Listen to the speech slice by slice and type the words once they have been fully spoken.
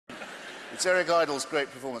It's Eric Idle's great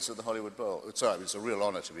performance at the Hollywood Bowl. Sorry, it's a real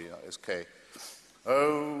honour to be SK.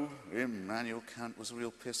 Oh, Immanuel Kant was a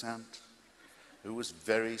real pissant who was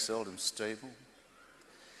very seldom stable.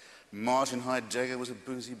 Martin Heidegger was a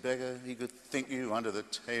boozy beggar. He could think you under the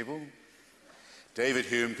table. David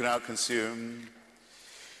Hume could outconsume.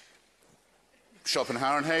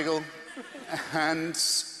 Schopenhauer and Hegel. And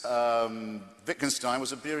Wittgenstein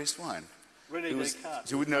was a beery swine. Rene Descartes.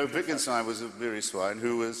 Who would know Wittgenstein was a beery swine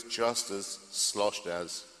who was just as sloshed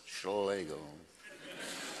as Schlegel.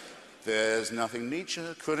 There's nothing Nietzsche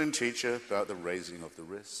couldn't teach about the raising of the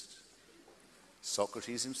wrist.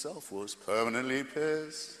 Socrates himself was permanently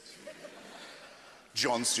pissed.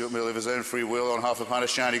 John Stuart Mill, of his own free will, on half a pint of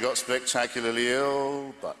shandy, got spectacularly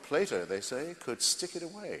ill. But Plato, they say, could stick it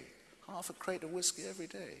away. Half a crate of whisky every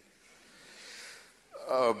day.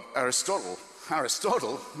 Aristotle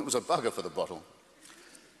was a bugger for the bottle.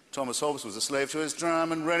 Thomas Hobbes was a slave to his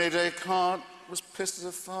dram, and Rene Descartes was pissed as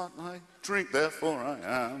a fart. I drink, therefore I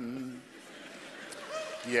am.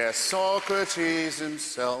 Yes, Socrates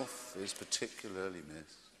himself is particularly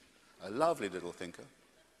missed. A lovely little thinker.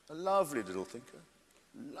 A lovely little thinker.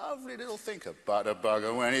 Lovely little thinker, but a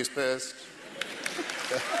bugger when he's pissed.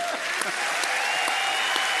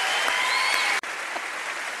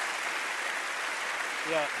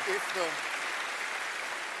 Yeah.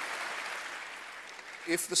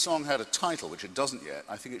 If the song had a title, which it doesn't yet,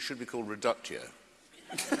 I think it should be called Reductio.